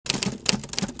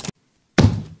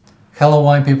Hello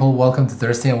wine people, welcome to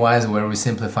Thirsty and Wise, where we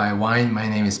simplify wine. My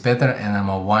name is Peter and I'm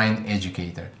a wine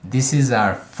educator. This is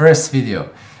our first video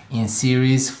in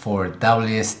series for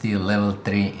WSET Level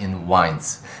 3 in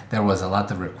wines. There was a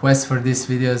lot of requests for these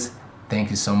videos.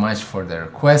 Thank you so much for the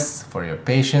requests, for your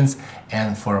patience,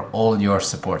 and for all your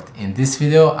support. In this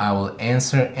video, I will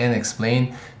answer and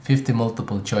explain 50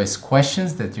 multiple choice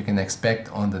questions that you can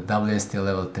expect on the WSET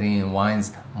Level 3 in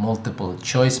wines multiple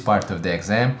choice part of the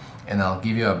exam, and I'll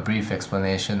give you a brief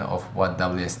explanation of what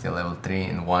WSET Level 3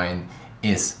 in wine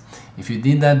is. If you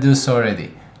did not do so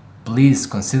already, please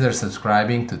consider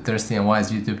subscribing to Thirsty and Wise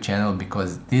YouTube channel,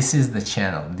 because this is the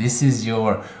channel, this is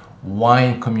your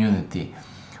wine community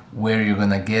where you're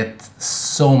gonna get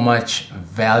so much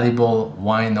valuable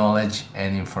wine knowledge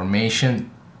and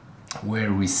information,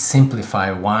 where we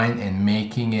simplify wine and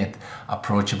making it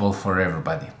approachable for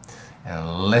everybody.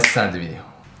 And let's start the video.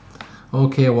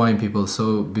 Okay, wine people,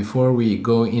 so before we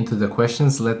go into the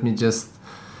questions, let me just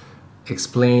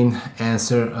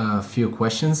answer a few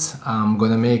questions. I'm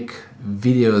gonna make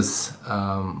videos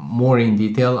more in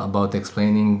detail about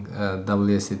explaining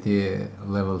WSET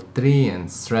Level 3 and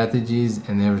strategies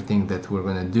and everything that we're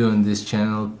gonna do on this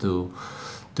channel to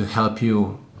help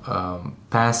you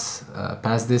pass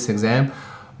this exam,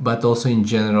 but also in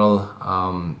general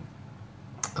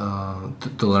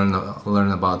to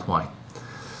learn about wine.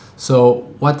 So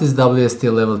what is WSET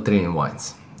Level 3 in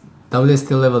wines?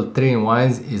 WSET Level 3 in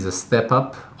wines is a step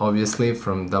up, obviously,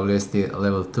 from WSET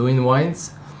Level 2 in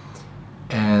wines.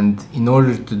 And in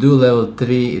order to do Level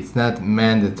 3, it's not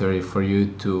mandatory for you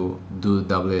to do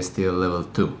WSET Level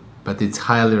 2, but it's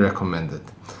highly recommended.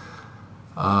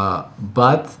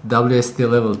 But WSET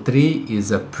Level 3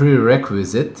 is a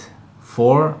prerequisite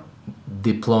for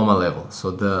diploma level,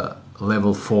 so the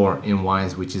Level 4 in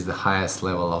wines, which is the highest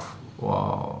level of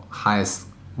highest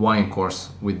wine course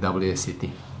with WSET.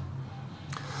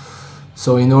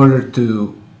 So in order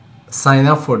to sign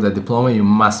up for the diploma, you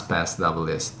must pass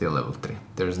WSET Level 3.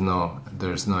 There's no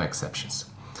exceptions.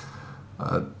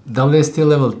 WSET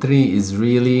Level 3 is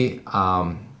really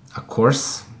a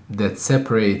course that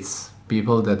separates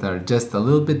people that are just a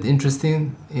little bit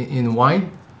interested in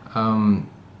wine from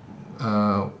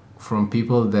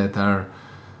people that are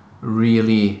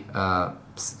really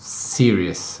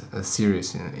serious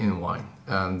in wine.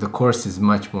 The course is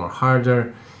much more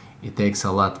harder. It takes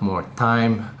a lot more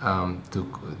time to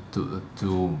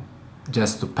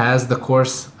just to pass the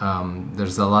course.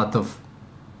 There's the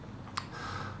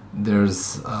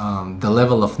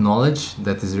level of knowledge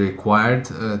that is required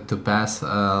to pass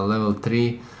Level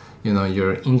 3. You know,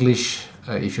 your English,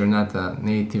 if you're not a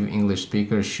native English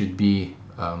speaker, should be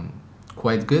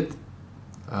quite good,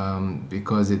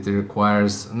 because it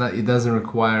doesn't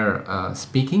require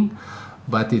speaking,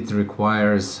 but it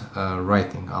requires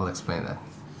writing. I'll explain that.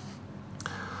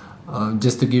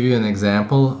 Just to give you an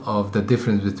example of the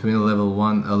difference between Level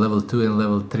 1, Level 2 and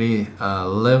Level 3,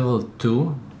 Level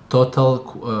 2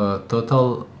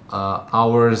 total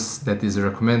hours that is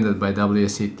recommended by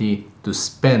WSET to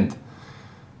spend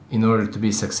in order to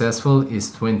be successful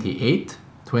is 28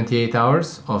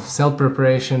 hours of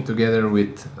self-preparation, together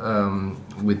with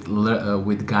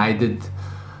guided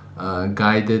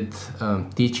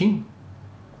teaching.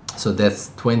 So that's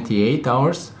 28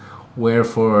 hours. Where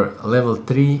for Level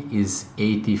 3 is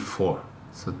 84,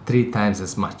 so 3 times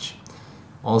as much.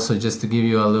 Also, just to give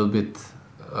you a little bit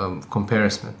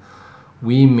comparison,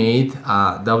 we made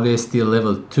WSET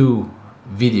Level 2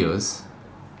 videos,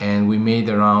 and we made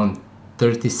around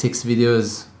 36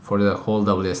 videos for the whole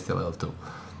WSET Level 2.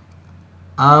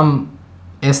 I'm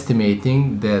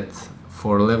estimating that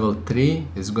for Level 3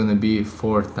 is going to be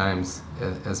 4 times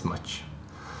as much.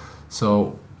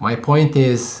 So my point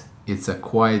is, it's a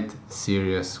quite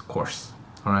serious course,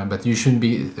 all right? But you shouldn't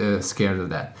be scared of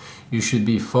that. You should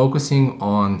be focusing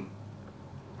on,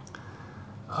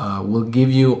 we'll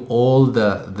give you all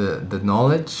the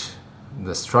knowledge,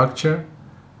 the structure,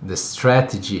 the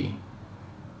strategy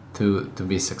to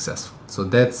be successful. So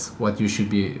that's what you should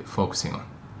be focusing on.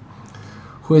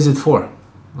 Who is it for?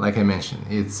 Like I mentioned,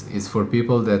 it's for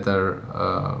people that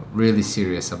are really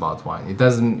serious about wine. It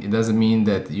doesn't mean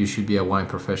that you should be a wine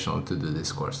professional to do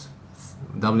this course.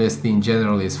 WSET in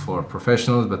general is for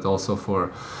professionals, but also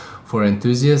for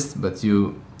enthusiasts. But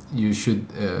you should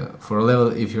for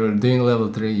level, if you're doing Level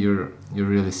 3, you're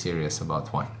really serious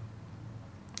about wine.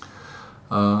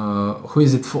 Who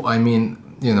is it for? I mean,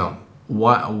 you know,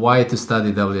 why to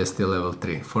study WSET Level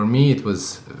 3? For me, it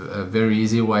was very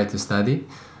easy why to study.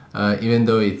 Even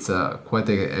though it's quite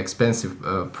an expensive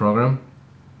program,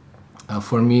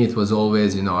 for me it was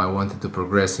always, you know, I wanted to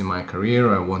progress in my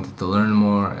career, I wanted to learn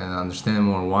more and understand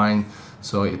more wine.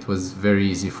 so it was very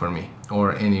easy for me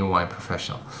or any wine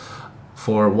professional.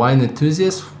 For wine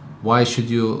enthusiasts, why should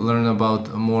you learn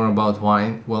more about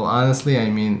wine? Well, honestly, I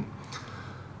mean,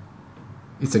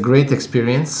 it's a great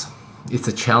experience. It's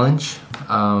a challenge,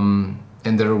 and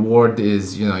the reward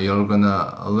is, you know, you're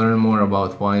gonna learn more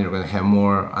about wine. You're gonna have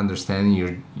more understanding.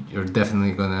 You're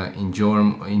definitely gonna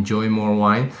enjoy more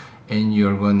wine, and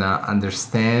you're gonna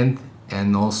understand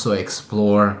and also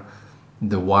explore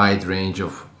the wide range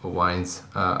of wines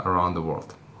around the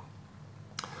world.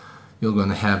 You're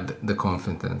gonna have the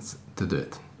confidence to do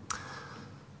it.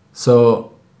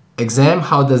 So exam,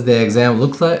 how does the exam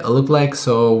look like?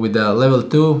 So with the level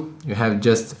 2, you have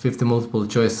just 50 multiple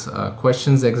choice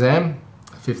questions exam,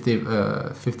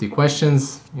 50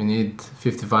 questions. You need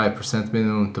 55%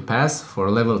 minimum to pass. For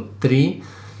level 3,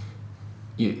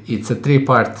 it's a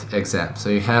 3-part exam. So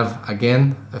you have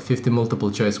again 50 multiple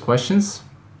choice questions.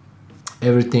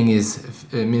 Everything is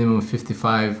minimum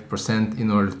 55%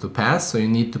 in order to pass. So you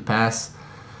need to pass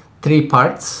 3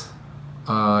 parts,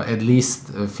 at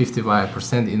least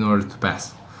 55% in order to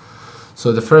pass.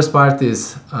 So the first part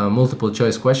is multiple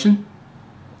choice question.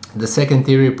 The second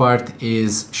theory part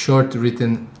is short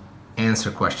written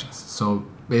answer questions. So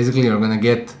basically you're gonna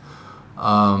get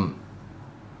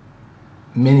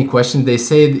many questions. They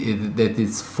say that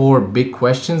it's 4 big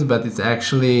questions, but it's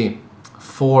actually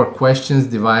 4 questions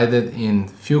divided in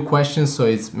few questions, so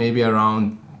it's maybe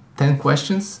around 10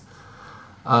 questions.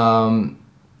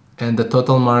 And the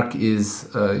total mark is,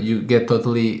 you get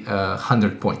totally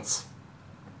 100 points.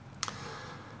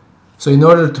 So in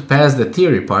order to pass the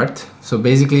theory part, so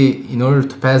basically in order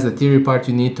to pass the theory part,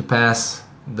 you need to pass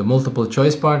the multiple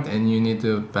choice part and you need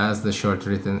to pass the short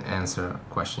written answer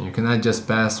question. You cannot just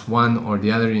pass one or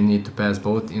the other, you need to pass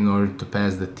both in order to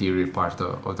pass the theory part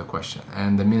of the question.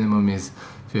 And the minimum is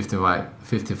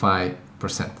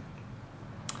 55%.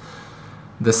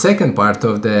 The second part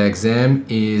of the exam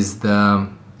is the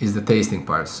tasting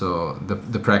part, so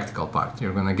the practical part.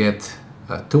 You're gonna get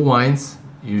 2 wines,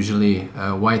 usually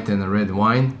white and a red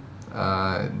wine.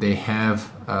 They have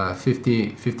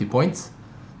 50 points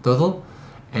total,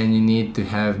 and you need to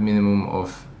have minimum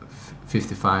of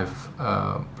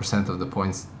 55% of the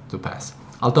points to pass.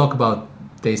 I'll talk about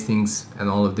tastings and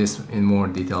all of this in more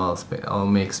detail. I'll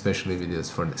make special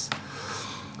videos for this.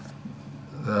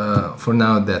 For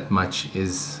now, that much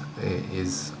is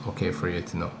okay for you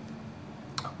to know.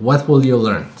 What will you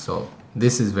learn? So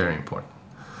this is very important.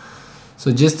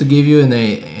 So just to give you an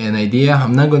idea,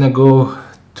 I'm not gonna go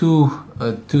too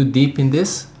deep in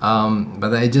this,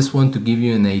 but I just want to give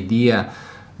you an idea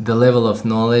the level of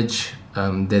knowledge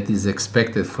that is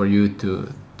expected for you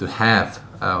to have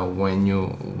when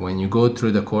you go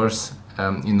through the course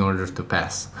in order to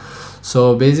pass.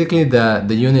 So basically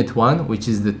the unit 1, which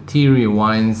is the theory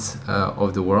wines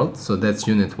of the world, so that's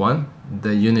unit 1.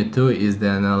 The unit 2 is the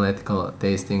analytical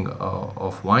tasting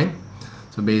of wine.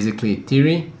 So basically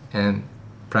theory and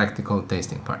practical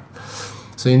tasting part.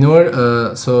 So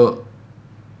so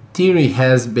theory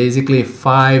has basically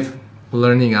 5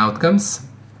 learning outcomes,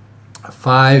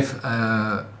 5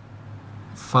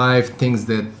 things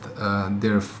that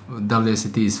their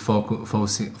WSET is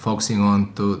focusing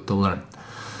on to learn.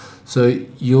 So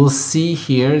you'll see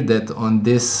here that on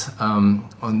this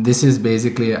is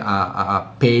basically a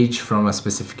page from a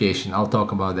specification. I'll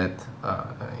talk about that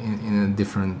in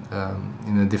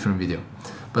a different video.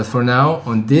 But for now,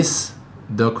 on this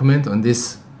document, on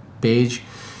this page,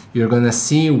 you're gonna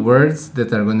see words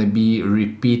that are gonna be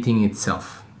repeating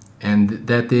itself, and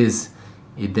that is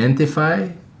identify,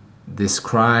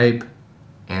 describe,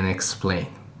 and explain.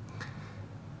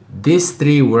 These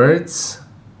 3 words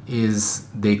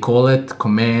they call it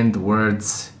command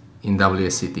words in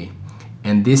WSET,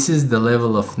 and this is the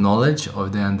level of knowledge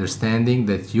of the understanding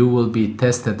that you will be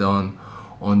tested on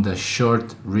the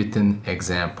short written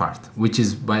exam part, which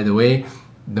is, by the way,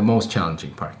 the most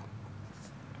challenging part.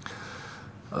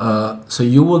 So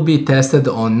you will be tested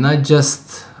on not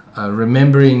just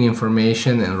remembering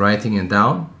information and writing it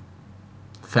down,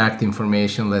 fact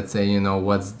information, let's say, you know,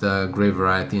 what's the grape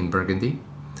variety in Burgundy.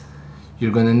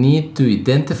 You're gonna need to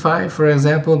identify, for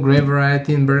example, grape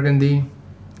variety in Burgundy,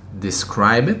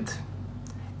 describe it,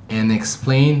 and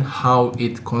explain how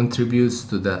it contributes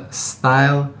to the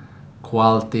style,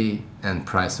 quality, and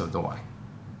price of the wine.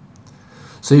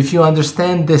 So if you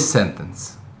understand this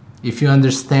sentence, if you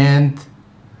understand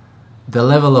the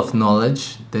level of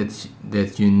knowledge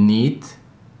that you need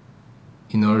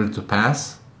in order to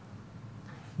pass,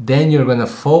 then you're gonna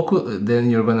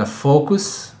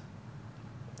focus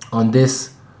on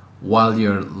this while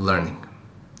you're learning.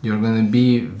 You're gonna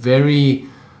be very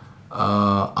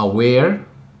aware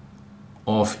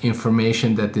of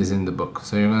information that is in the book.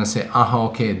 So you're going to say,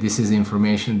 okay, this is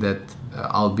information that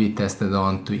I'll be tested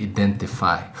on to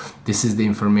identify. This is the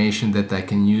information that I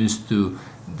can use to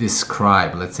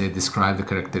describe, let's say, describe the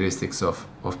characteristics of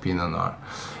Pinot Noir.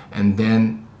 And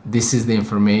then this is the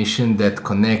information that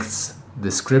connects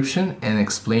description and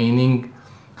explaining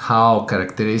how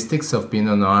characteristics of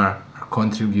Pinot Noir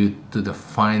contribute to the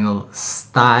final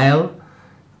style,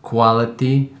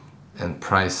 quality, and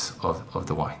price of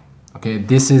the wine. Okay,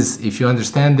 this is, if you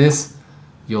understand this,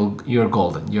 you're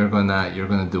golden. You're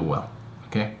gonna do well.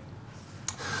 Okay,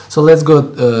 so let's go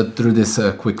through this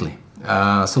quickly.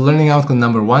 So learning outcome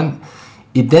number 1: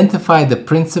 identify the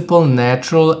principal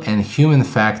natural and human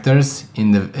factors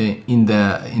in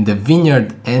the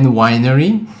vineyard and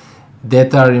winery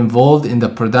that are involved in the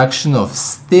production of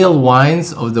still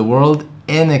wines of the world,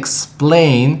 and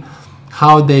explain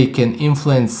how they can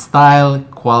influence style,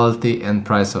 quality, and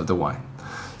price of the wine.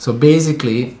 So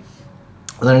basically,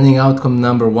 learning outcome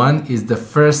number 1 is the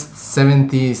first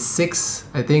 76,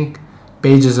 I think,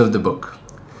 pages of the book.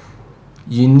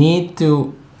 You need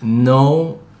to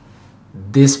know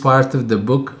this part of the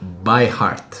book by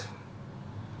heart.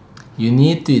 You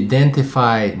need to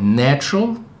identify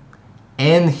natural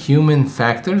and human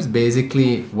factors,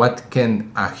 basically what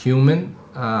can a human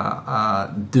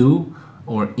do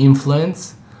or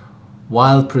influence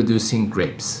while producing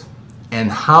grapes,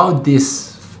 and how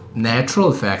these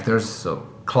natural factors, so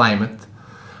climate,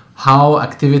 how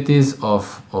activities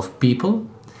of people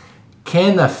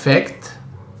can affect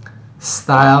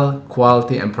style,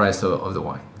 quality, and price of the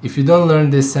wine. If you don't learn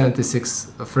this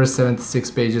first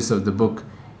 76 pages of the book,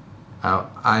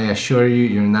 I assure you,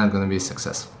 you're not going to be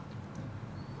successful.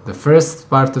 The first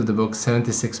part of the book,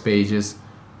 76 pages,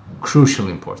 crucially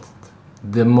important.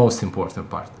 The most important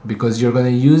part, because you're going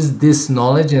to use this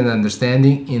knowledge and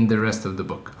understanding in the rest of the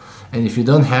book. And if you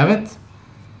don't have it,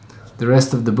 the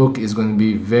rest of the book is going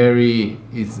to be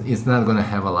it's not going to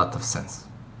have a lot of sense.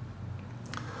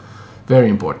 Very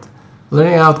important.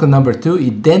 Learning outcome number 2,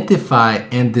 identify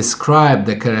and describe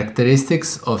the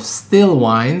characteristics of still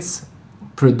wines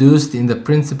produced in the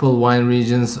principal wine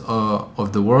regions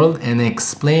of the world, and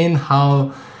explain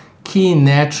how key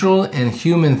natural and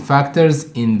human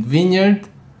factors in vineyard,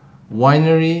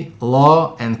 winery,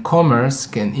 law, and commerce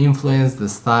can influence the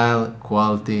style,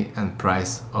 quality, and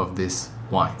price of these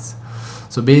wines.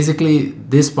 So basically,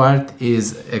 this part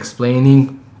is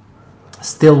explaining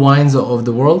still wines of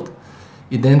the world,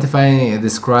 identifying,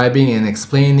 describing, and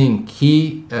explaining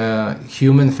key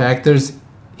human factors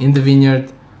in the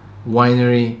vineyard,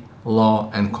 winery,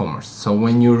 law, and commerce. So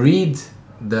when you read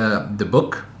the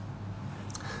book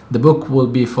will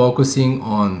be focusing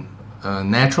on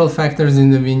natural factors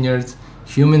in the vineyards,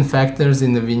 human factors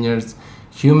in the vineyards,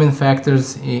 human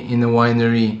factors in the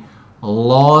winery,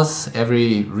 laws.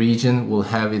 Every region will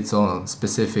have its own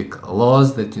specific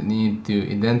laws that you need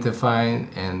to identify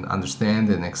and understand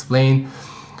and explain.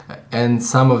 And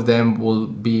some of them will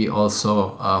be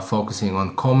also focusing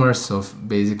on commerce, of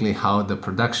basically how the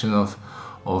production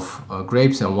of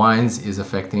grapes and wines is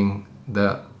affecting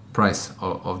the price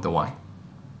of the wine.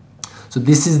 So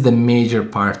this is the major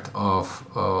part of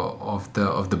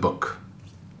the book.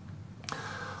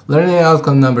 Learning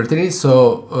outcome number 3.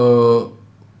 So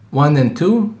 1 and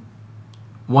 2.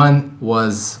 1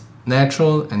 was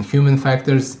natural and human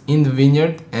factors in the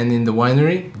vineyard and in the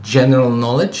winery, general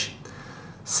knowledge.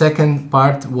 Second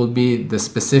part will be the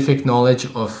specific knowledge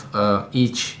of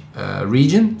each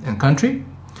region and country.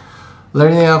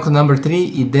 Learning outcome number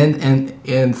 3,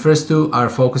 and first 2 are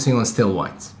focusing on still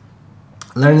wines.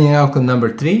 Learning outcome number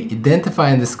 3, identify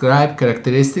and describe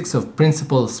characteristics of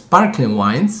principal sparkling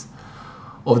wines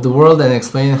of the world, and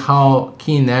explain how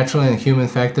key natural and human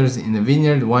factors in the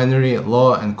vineyard, winery,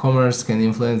 law, and commerce can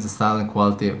influence the style and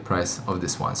quality and price of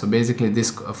this wine. So basically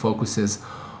this focuses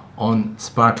on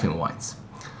sparkling wines.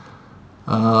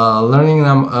 Learning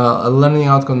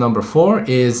outcome number 4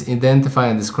 is identify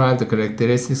and describe the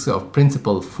characteristics of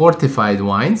principal fortified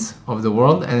wines of the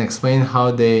world, and explain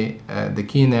how the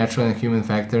key natural and human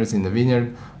factors in the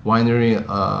vineyard, winery,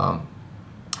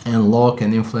 and law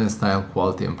can influence style,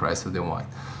 quality, and price of the wine.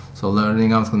 So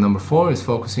learning outcome number 4 is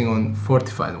focusing on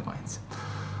fortified wines.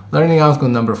 Learning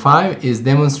outcome number 5 is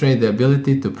demonstrate the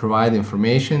ability to provide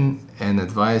information and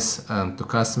advice to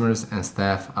customers and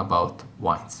staff about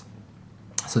wines.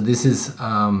 So this is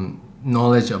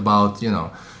knowledge about,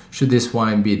 should this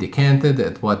wine be decanted,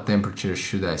 at what temperature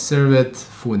should I serve it,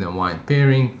 food and wine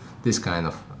pairing, this kind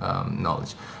of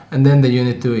knowledge. And then the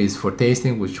unit 2 is for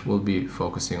tasting, which we'll be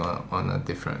focusing on a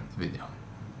different video.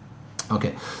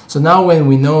 Okay, so now when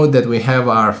we know that we have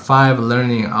our 5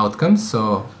 learning outcomes,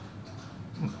 so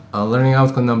learning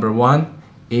outcome number 1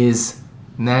 is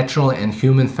natural and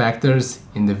human factors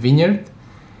in the vineyard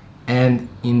and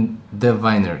in the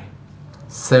winery.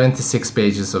 76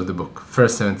 pages of the book,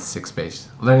 first 76 pages.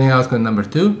 Learning outcome number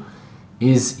 2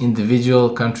 is individual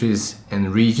countries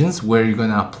and regions, where you're going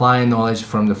to apply knowledge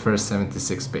from the first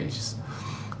 76 pages.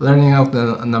 Learning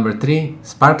outcome number 3,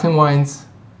 sparkling wines.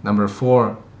 Number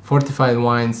 4, fortified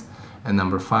wines. And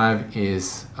number 5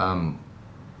 is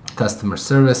customer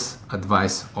service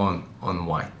advice on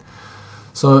wine.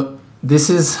 So this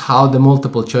is how the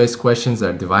multiple choice questions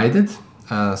are divided.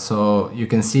 So you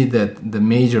can see that the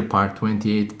major part,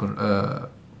 28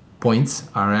 points,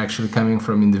 are actually coming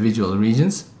from individual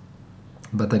regions.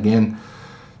 But again,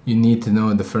 you need to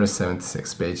know the first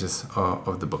 76 pages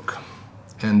of the book.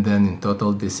 And then in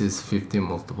total, this is 50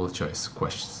 multiple choice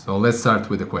questions. So let's start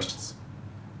with the questions.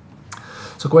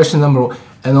 So question number 1,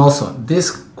 and also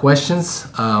these questions,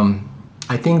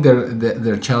 I think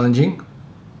they're challenging,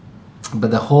 but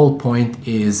the whole point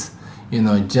is, you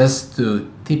know, just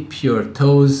to dip your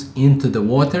toes into the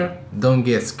water. Don't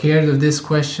get scared of these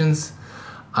questions.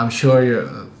 I'm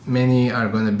sure many are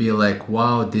going to be like,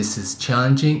 wow, this is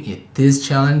challenging. It is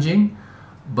challenging,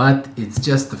 but it's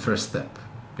just the first step.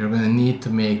 You're going to need to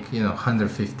make, you know,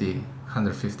 150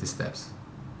 steps.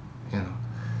 You know,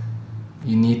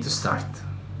 you need to start.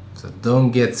 So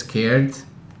don't get scared.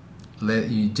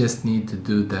 You just need to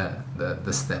do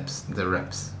the steps, the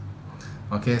reps.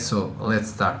 Okay, so let's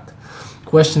start.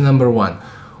 Question number 1.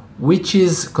 Which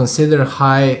is considered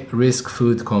high risk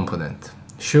food component?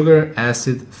 Sugar,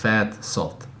 acid, fat,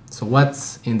 salt. So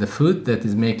what's in the food that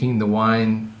is making the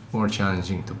wine more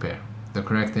challenging to pair? The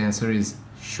correct answer is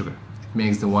sugar. It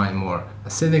makes the wine more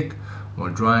acidic, more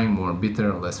dry, more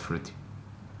bitter, less fruity.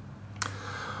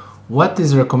 What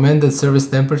is recommended service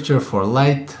temperature for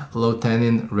light, low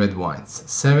tannin red wines?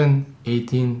 7,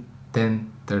 18,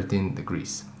 10, 13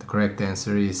 degrees. The correct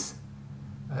answer is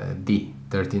D,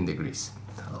 13 degrees.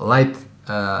 Light,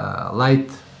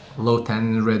 low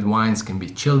tannin red wines can be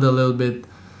chilled a little bit,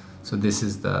 so this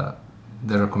is the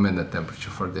recommended temperature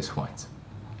for these wines.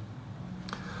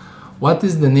 What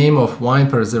is the name of wine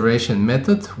preservation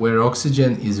method where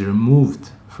oxygen is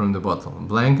removed from the bottle?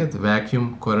 Blanket,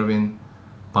 vacuum, Coravin,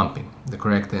 pumping. The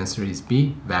correct answer is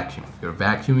B, vacuum. You're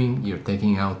vacuuming, you're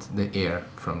taking out the air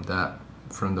from the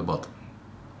bottle.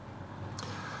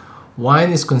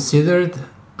 Wine is considered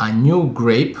a new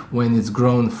grape when it's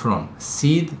grown from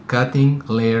seed, cutting,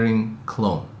 layering,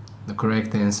 clone. The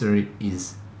correct answer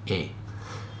is A.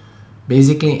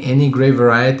 Basically, any grape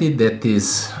variety that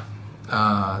is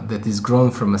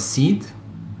grown from a seed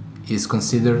is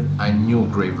considered a new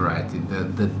grape variety.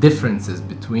 The differences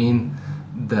between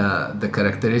the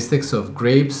characteristics of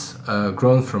grapes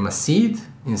grown from a seed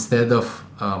instead of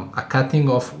a cutting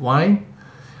of wine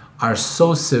are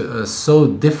so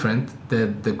different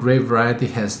that the grape variety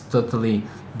has totally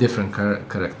different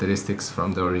characteristics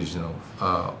from the original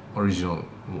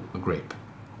grape.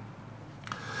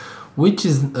 Which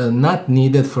is not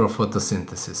needed for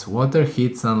photosynthesis? Water,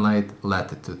 heat, sunlight,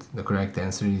 latitude. The correct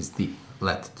answer is D,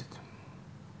 latitude.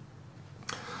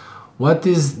 What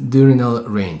is diurnal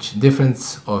range?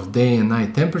 Difference of day and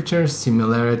night temperatures,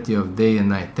 similarity of day and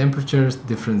night temperatures,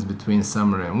 difference between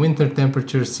summer and winter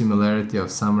temperatures, similarity of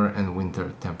summer and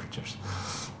winter temperatures.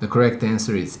 The correct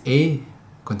answer is A.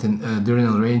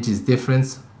 Diurnal range is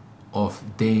difference of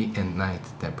day and night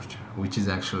temperature, which is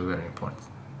actually very important.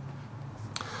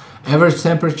 Average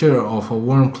temperature of a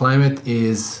warm climate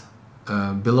is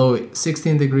below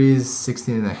 16 degrees,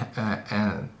 16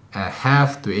 and a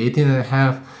half to 18 and a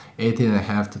half, 18 and a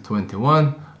half to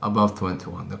 21, above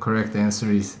 21. The correct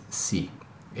answer is C.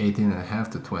 18 and a half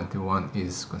to 21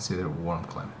 is considered warm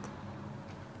climate.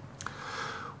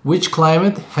 Which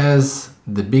climate has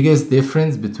the biggest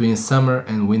difference between summer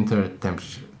and winter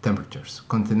temperatures?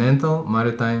 Continental,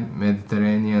 maritime,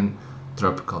 Mediterranean,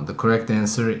 tropical. The correct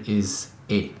answer is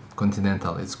A.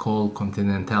 Continental. It's called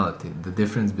continentality, the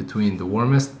difference between the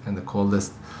warmest and the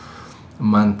coldest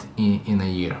month in a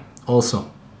year.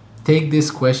 Also, take these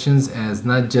questions as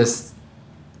not just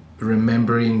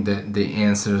remembering the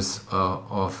answers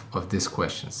of these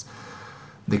questions.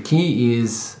 The key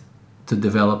is to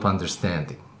develop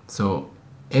understanding. So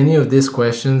any of these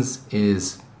questions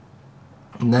is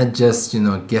not just,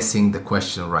 guessing the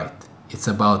question right. It's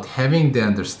about having the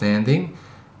understanding,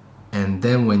 and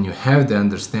then when you have the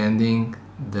understanding,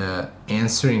 the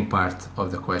answering part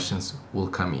of the questions will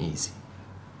come easy.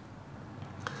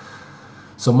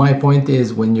 So my point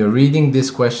is, when you're reading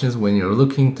these questions, when you're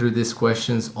looking through these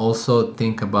questions, also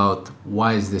think about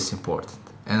why is this important.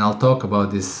 And I'll talk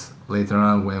about this later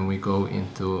on when we go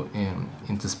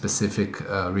into specific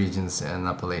regions and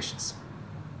appellations.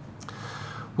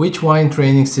 Which wine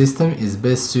training system is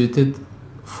best suited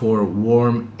for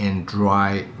warm and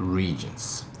dry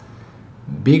regions?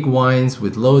 Big wines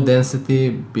with low density,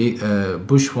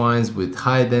 bush wines with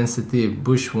high density,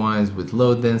 bush wines with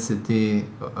low density,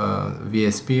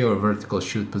 VSP or vertical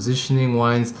shoot positioning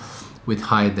wines with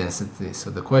high density. So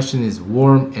the question is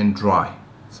warm and dry.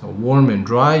 So warm and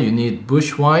dry, you need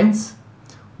bush wines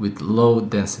with low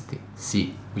density,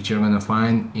 C, which you're going to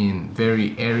find in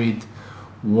very arid,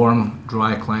 warm,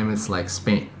 dry climates like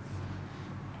Spain.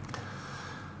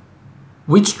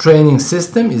 Which training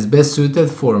system is best suited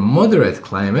for moderate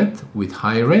climate with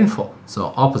high rainfall?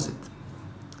 So opposite.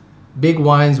 Big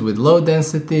wines with low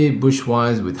density, bush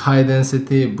wines with high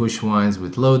density, bush wines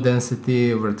with low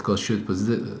density, vertical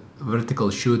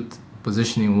shoot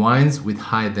positioning wines with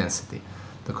high density.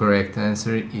 The correct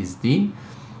answer is D,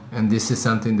 and this is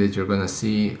something that you're going to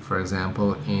see, for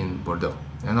example, in Bordeaux.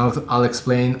 And I'll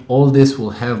explain. All this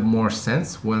will have more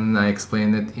sense when I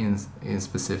explain it in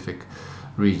specific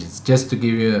regions. Just to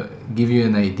give you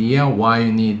an idea why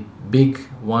you need big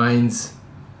wines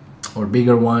or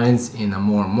bigger wines in a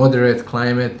more moderate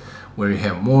climate where you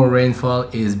have more rainfall,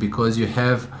 is because you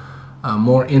have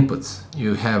more inputs.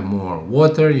 You have more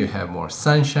water, you have more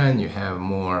sunshine, you have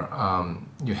more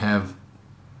you have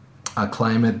a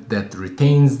climate that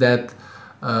retains that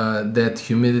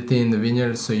humidity in the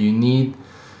vineyard. So you need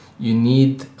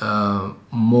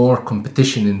more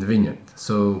competition in the vineyard.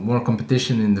 So more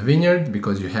competition in the vineyard,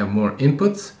 because you have more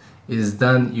inputs, is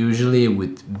done usually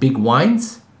with big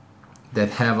wines that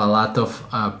have a lot of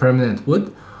permanent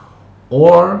wood,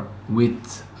 or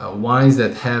with wines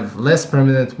that have less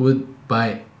permanent wood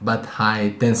but high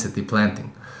density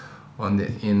planting.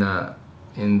 In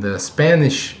the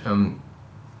Spanish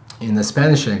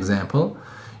example,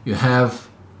 you have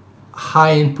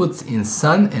high inputs in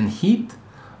sun and heat,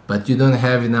 but you don't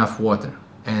have enough water.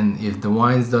 And if the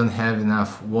wines don't have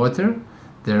enough water,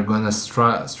 they're gonna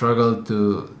struggle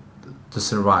to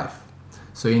survive.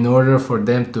 So in order for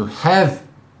them to have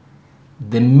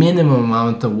the minimum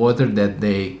amount of water that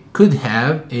they could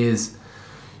have, is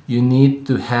you need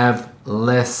to have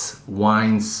less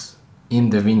wines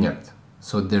in the vineyard,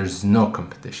 so there's no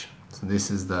competition. So this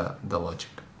is the logic.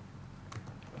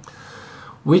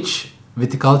 Which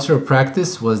viticultural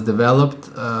practice was developed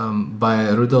by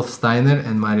Rudolf Steiner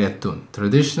and Maria Thun?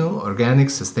 Traditional, organic,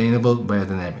 sustainable,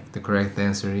 biodynamic. The correct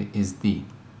answer is D,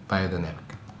 biodynamic.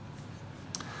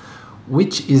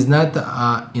 Which is not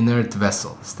an inert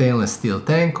vessel? Stainless steel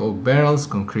tank, oak barrels,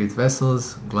 concrete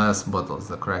vessels, glass bottles.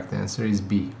 The correct answer is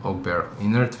B, oak barrel.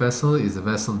 Inert vessel is a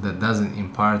vessel that doesn't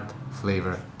impart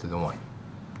flavor to the wine.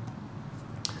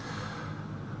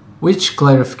 Which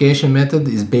clarification method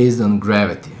is based on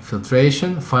gravity?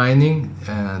 Filtration, fining,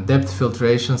 depth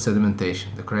filtration,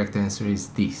 sedimentation. The correct answer is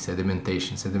D,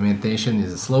 sedimentation. Sedimentation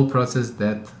is a slow process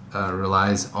that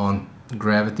relies on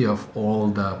gravity of all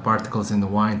the particles in the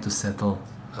wine to settle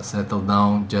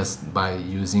down just by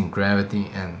using gravity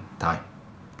and time.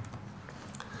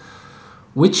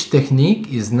 Which technique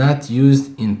is not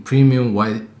used in premium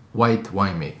white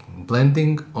winemaking?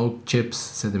 Blending, oak chips,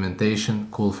 sedimentation,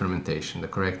 cool fermentation. The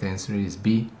correct answer is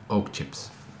B, oak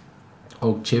chips.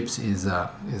 Oak chips is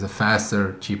a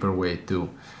faster, cheaper way to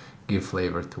give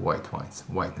flavor to white wines,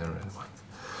 white and red wines.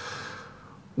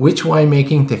 Which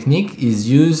winemaking technique is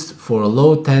used for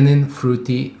low tannin,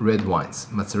 fruity red wines?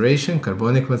 Maceration,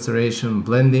 carbonic maceration,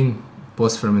 blending,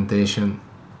 post-fermentation,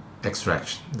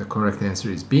 extraction. The correct answer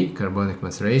is B, carbonic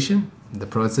maceration. The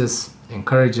process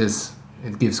encourages,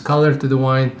 it gives color to the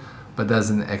wine, but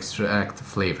doesn't extract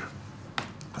flavor.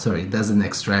 Sorry, it doesn't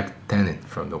extract tannin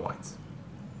from the wines.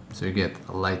 So you get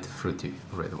a light, fruity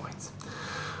red wines.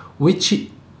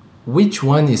 Which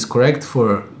one is correct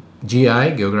for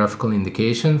GI, geographical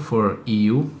indication, for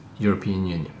EU, European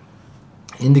Union?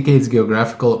 Indicates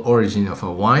geographical origin of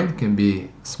a wine, can be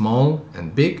small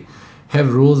and big,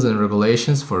 have rules and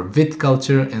regulations for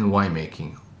viticulture and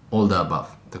winemaking. All the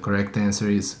above. The correct answer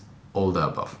is all the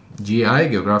above. GI,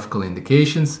 geographical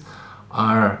indications,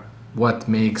 are what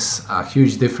makes a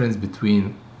huge difference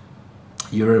between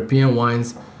European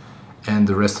wines and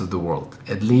the rest of the world,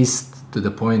 at least to the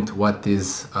point what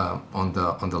is on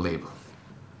the label.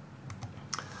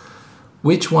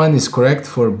 Which one is correct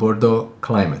for Bordeaux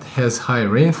climate? Has high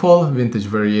rainfall, vintage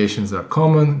variations are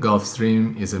common, Gulf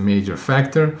Stream is a major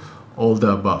factor, all the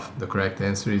above. The correct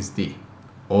answer is D,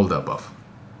 all the above.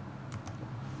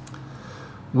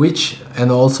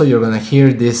 And also you're gonna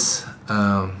hear this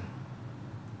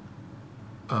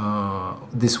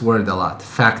this word a lot,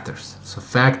 factors. So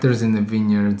factors in the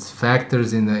vineyards,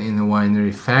 factors in the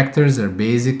winery. Factors are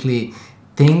basically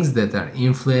things that are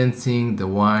influencing the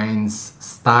wine's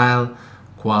style,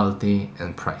 quality,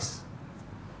 and price.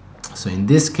 So in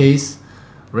this case,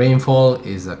 rainfall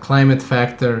is a climate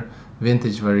factor,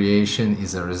 vintage variation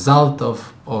is a result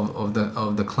of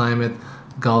the climate,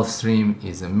 Gulf Stream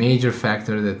is a major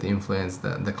factor that influences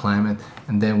the climate,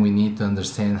 and then we need to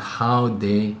understand how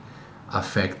they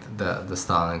affect the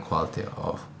style and quality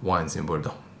of wines in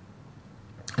Bordeaux,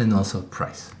 and also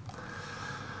price.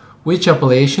 Which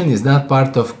appellation is not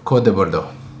part of Côte de Bordeaux?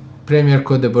 Premier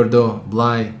Côte de Bordeaux,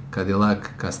 Blaye,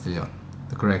 Cadillac, Castillon.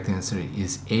 The correct answer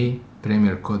is A.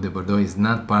 Premier Côte de Bordeaux is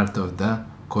not part of the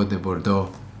Côte de Bordeaux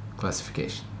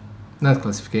classification. Not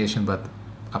classification, but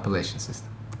appellation system.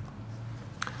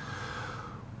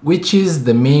 Which is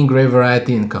the main grape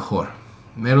variety in Cahors?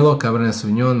 Merlot, Cabernet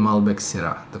Sauvignon, Malbec,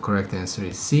 Syrah. The correct answer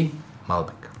is C.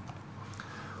 Malbec.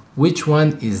 Which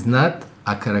one is not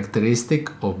a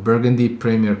characteristic of Burgundy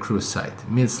Premier Cru site?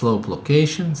 Mid-slope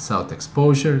location, south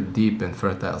exposure, deep and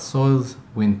fertile soils,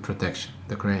 wind protection.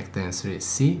 The correct answer is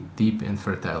C. Deep and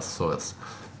fertile soils.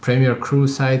 Premier Cru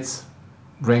sites,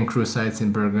 Grand Cru sites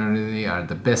in Burgundy are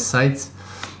the best sites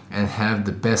and have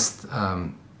the best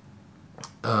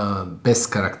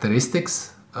best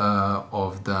characteristics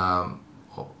of the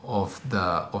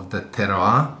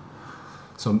terroir.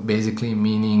 So basically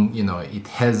meaning, you know, it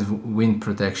has wind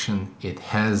protection, it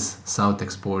has south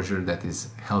exposure that is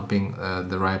helping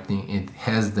the ripening, it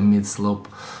has the mid-slope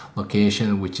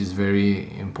location, which is very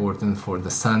important for the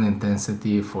sun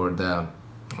intensity, for the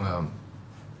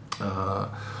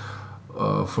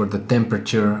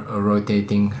temperature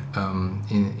rotating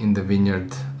in the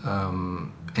vineyard,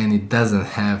 and it doesn't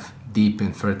have deep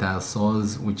and fertile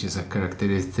soils, which is a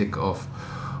characteristic of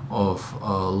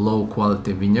low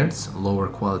quality vineyards, lower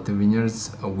quality vineyards,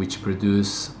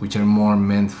 which are more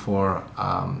meant for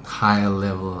higher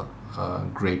level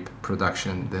grape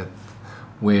production, that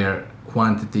where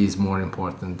quantity is more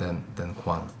important than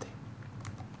quality.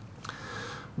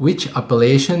 Which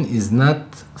appellation is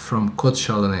not from Côte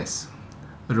Chalonnaise?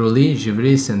 Rouly,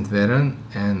 Givry, Saint-Véran,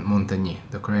 and Montagny.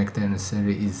 The correct answer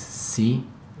is C.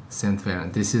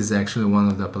 Saint-Véran. This is actually one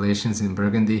of the appellations in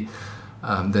Burgundy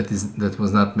that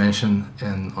was not mentioned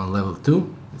on level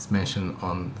 2. It's mentioned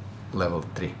on level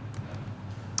 3.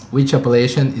 Which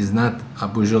appellation is not a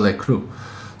Beaujolais Cru?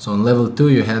 So on level 2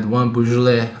 you had one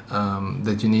Beaujolais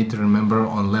that you need to remember.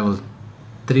 On level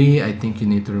 3 I think you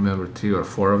need to remember 3 or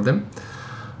 4 of them.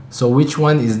 So which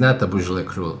one is not a Beaujolais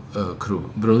Cru?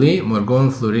 Brulé,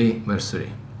 Morgon, Fleury,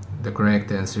 Mercerie. The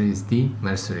correct answer is D.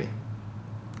 Mercerie.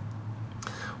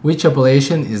 Which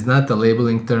appellation is not a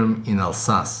labeling term in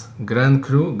Alsace? Grand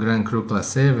Cru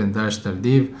Classé, Vendange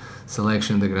Tardive,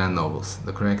 Selection de Grand Nobles.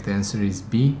 The correct answer is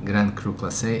B. Grand Cru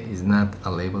Classé is not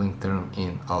a labeling term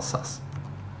in Alsace.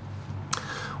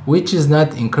 Which is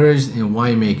not encouraged in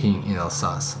winemaking in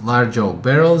Alsace? Large oak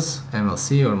barrels,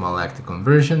 MLC or malolactic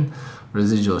conversion,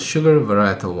 residual sugar,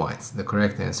 varietal wines. The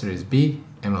correct answer is B.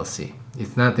 MLC.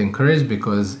 It's not encouraged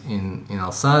because in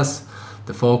Alsace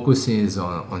the focus is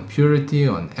on purity,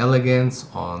 on elegance,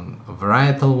 on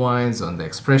varietal wines, on the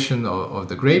expression of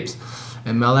the grapes,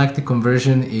 and malolactic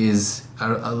conversion is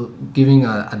giving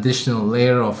an additional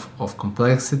layer of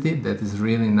complexity that is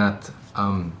really not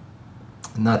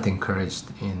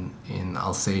encouraged in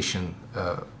Alsatian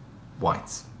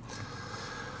wines.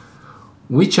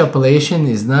 Which appellation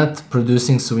is not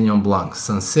producing Sauvignon Blanc?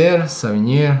 Sancerre,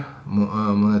 Savinier,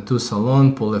 Monetou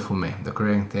Salon, Paul Fumé. The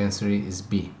correct answer is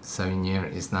B. Savinier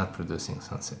is not producing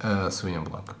Sauvignon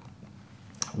Blanc.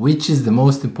 Which is the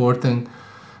most important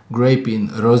grape in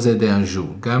Rosé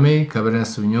d'Anjou? Gamay, Cabernet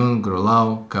Sauvignon,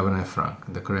 Grolau, Cabernet Franc.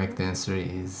 The correct answer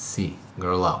is C.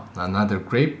 Grolau. Another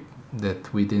grape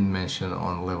that we didn't mention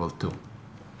on level 2.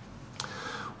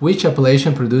 Which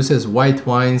appellation produces white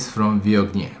wines from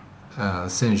Viognier?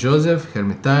 Saint-Joseph,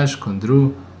 Hermitage,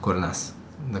 Condrieu, Cornas.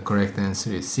 The correct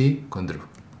answer is C. Condrieu.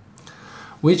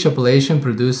 Which appellation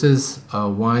produces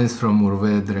wines from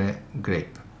Mourvèdre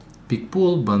grape?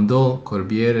 Picpoul, Bandol,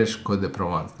 Corbières, Côte de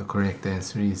Provence. The correct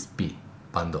answer is B.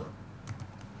 Bandol.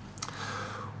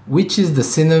 Which is the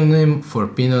synonym for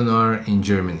Pinot Noir in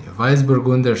Germany?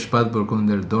 Weissburgunder,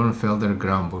 Spätburgunder, Dornfelder,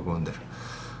 Grauburgunder.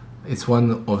 It's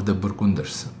one of the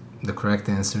Burgunders. The correct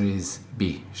answer is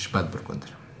B. Spätburgunder.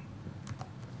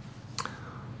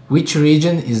 Which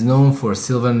region is known for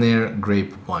Sylvaner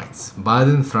grape wines?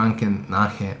 Baden, Franken,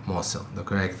 Nahe, Mosel. The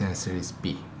correct answer is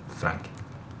B. Franken.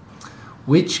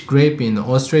 Which grape in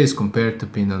Austria is compared to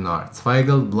Pinot Noir?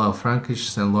 Zweigelt, Blaufränkisch,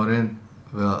 Saint Laurent,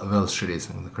 Welsch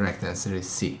Riesling. The correct answer is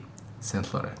C.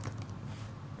 Saint Laurent.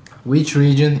 Which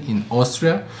region in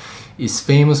Austria is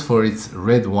famous for its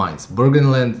red wines?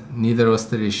 Burgenland,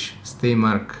 Niederösterreich,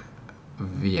 Steiermark,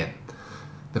 Vienne.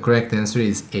 The correct answer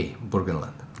is A,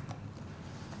 Burgenland.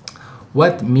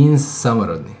 What means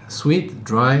samorodny? Sweet,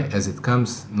 dry, as it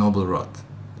comes, noble rot.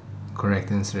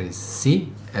 Correct answer is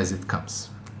C, as it comes.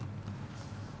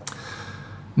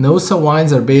 Nausa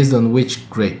wines are based on which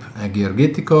grape?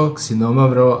 Georgitico,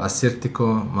 Xinomavro,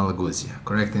 Assyrtiko, Malaguzia.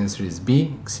 Correct answer is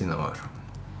B, Xinomavro.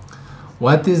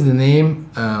 What is the name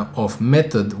of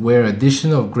method where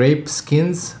addition of grape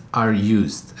skins are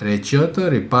used? Recioto,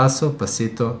 Ripasso,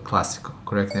 Passito, Classico.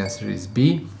 Correct answer is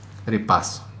B,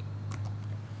 Ripasso.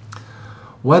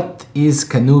 What is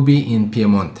Canubi in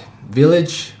Piemonte?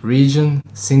 Village, region,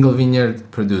 single vineyard,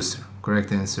 producer.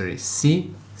 Correct answer is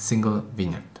C, single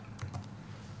vineyard.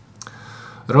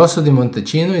 Rosso di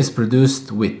Montalcino is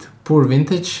produced with pure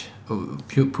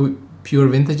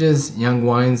vintages, young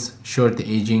wines, short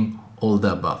aging, all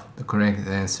the above. The correct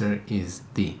answer is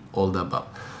D, all the above.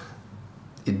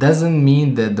 It doesn't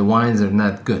mean that the wines are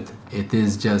not good. It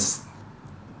is just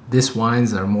these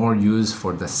wines are more used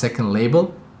for the second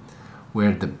label,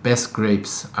 where the best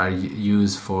grapes are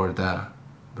used for the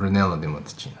Brunello di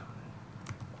Montalcino.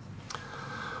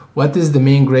 What is the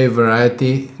main grape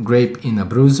variety grape in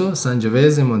Abruzzo?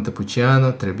 Sangiovese,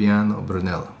 Montepulciano, Trebbiano,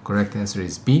 Brunello. Correct answer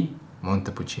is B,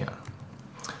 Montepulciano.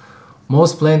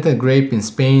 Most planted grape in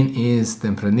Spain is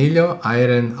Tempranillo,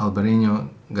 Ayren, Albarino,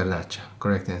 Garnacha.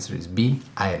 Correct answer is B,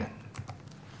 Ayren.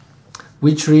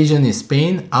 Which region in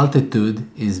Spain? Altitude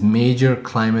is major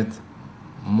climate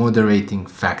moderating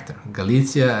factor.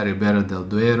 Galicia, Ribera del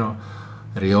Duero,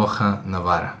 Rioja,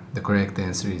 Navarra. The correct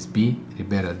answer is B,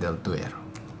 Ribera del Duero.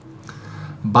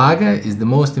 Baga is the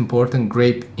most important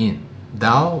grape in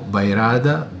Dao,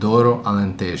 Bairrada, Douro,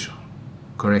 Alentejo.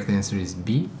 Correct answer is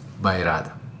B,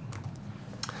 Bairrada.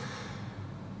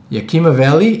 Yakima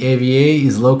Valley, AVA,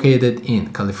 is located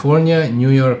in California, New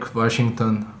York,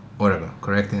 Washington, Oregon.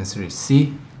 Correct answer is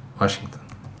C, Washington.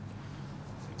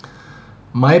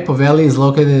 Maipo Valley is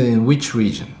located in which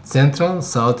region? Central,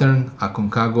 Southern,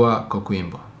 Aconcagua,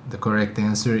 Coquimbo. The correct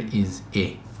answer is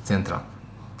A, Central.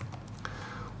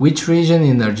 Which region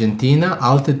in Argentina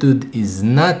altitude is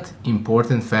not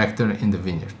important factor in the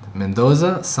vineyard?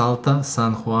 Mendoza, Salta,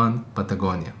 San Juan,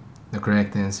 Patagonia. The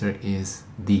correct answer is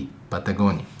D,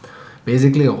 Patagonia.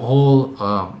 Basically, whole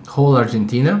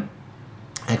Argentina,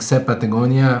 except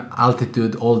Patagonia,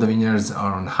 altitude, all the vineyards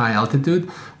are on high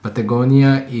altitude.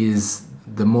 Patagonia is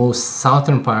the most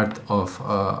southern part of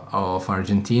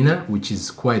Argentina, which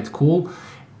is quite cool,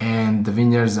 and the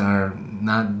vineyards are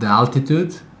not, the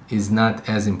altitude is not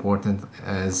as important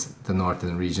as the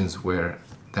northern regions, where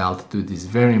the altitude is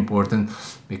very important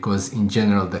because in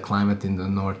general the climate in the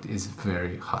north is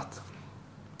very hot.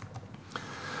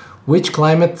 Which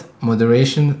climate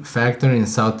moderation factor in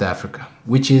South Africa?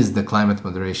 Which is the climate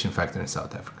moderation factor in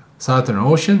South Africa? Southern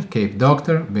Ocean, Cape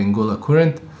Doctor, Benguela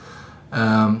Current,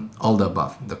 all the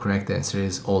above. The correct answer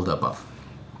is all the above.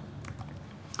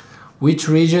 Which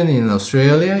region in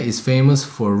Australia is famous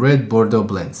for red Bordeaux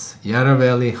blends? Yarra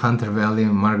Valley, Hunter Valley,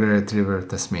 Margaret River,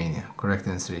 Tasmania. Correct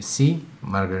answer is C,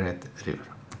 Margaret River.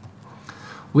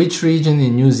 Which region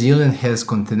in New Zealand has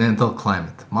continental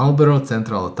climate? Marlborough,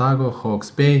 Central Otago, Hawke's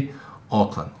Bay,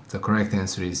 Auckland. The correct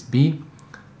answer is B,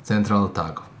 Central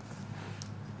Otago.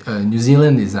 New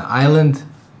Zealand is an island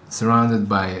surrounded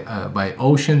by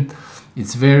ocean.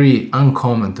 It's very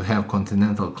uncommon to have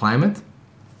continental climate,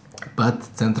 but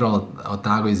Central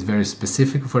Otago is very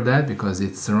specific for that because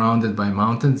it's surrounded by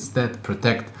mountains that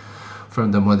protect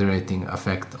from the moderating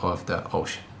effect of the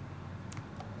ocean.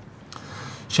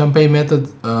 Champagne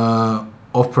method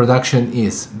of production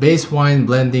is base wine,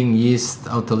 blending, yeast,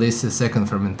 autolysis, second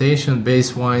fermentation,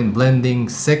 base wine, blending,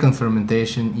 second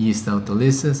fermentation, yeast,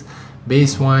 autolysis,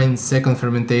 base wine, second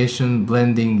fermentation,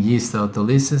 blending, yeast,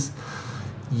 autolysis,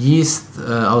 yeast,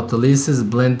 autolysis,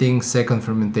 blending, second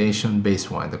fermentation,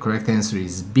 base wine. The correct answer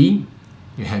is B.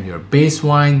 You have your base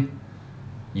wine,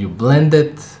 you blend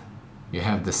it, you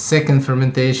have the second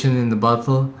fermentation in the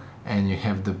bottle, and you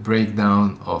have the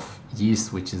breakdown of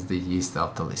yeast, which is the yeast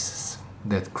autolysis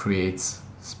that creates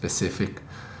specific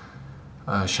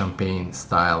champagne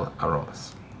style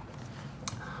aromas.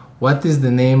 What is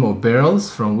the name of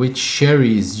barrels from which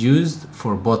sherry is used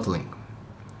for bottling?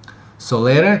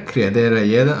 Solera,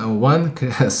 Criadera 1,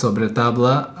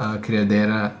 Sobretabla,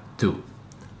 Criadera 2.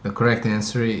 The correct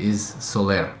answer is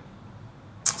Solera.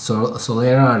 So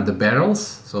Solera are the barrels.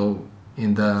 So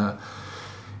in the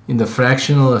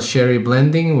fractional sherry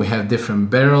blending, we have different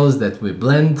barrels that we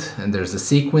blend, and there's a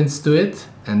sequence to it.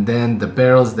 And then the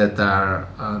barrels that are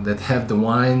that have the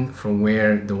wine from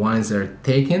where the wines are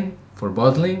taken, for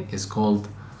bottling is called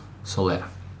Solera.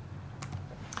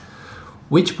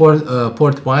 Which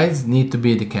port wines need to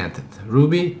be decanted?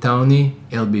 Ruby, Tawny,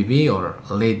 LBV or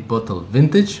late bottle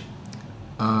vintage,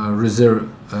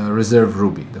 reserve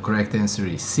Ruby. The correct answer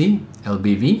is C,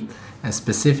 LBV, a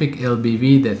specific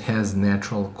LBV that has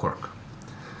natural cork.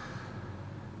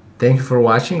 Thank you for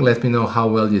watching. Let me know how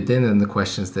well you did and the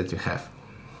questions that you have.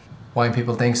 Wine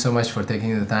people, thanks so much for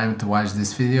taking the time to watch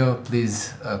this video.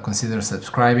 Please consider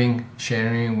subscribing,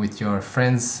 sharing with your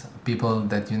friends, people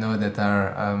that you know that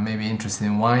are maybe interested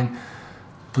in wine.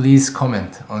 Please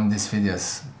comment on these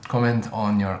videos. Comment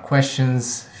on your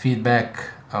questions, feedback,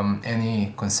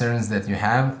 any concerns that you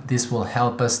have. This will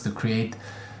help us to create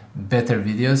better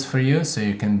videos for you so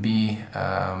you can be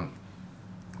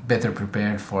better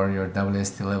prepared for your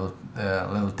WSET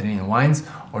level 3 in wines,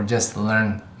 or just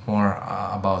learn more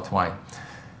about wine.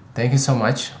 Thank you so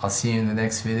much. I'll see you in the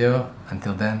next video.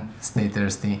 Until then, stay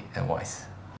thirsty and wise.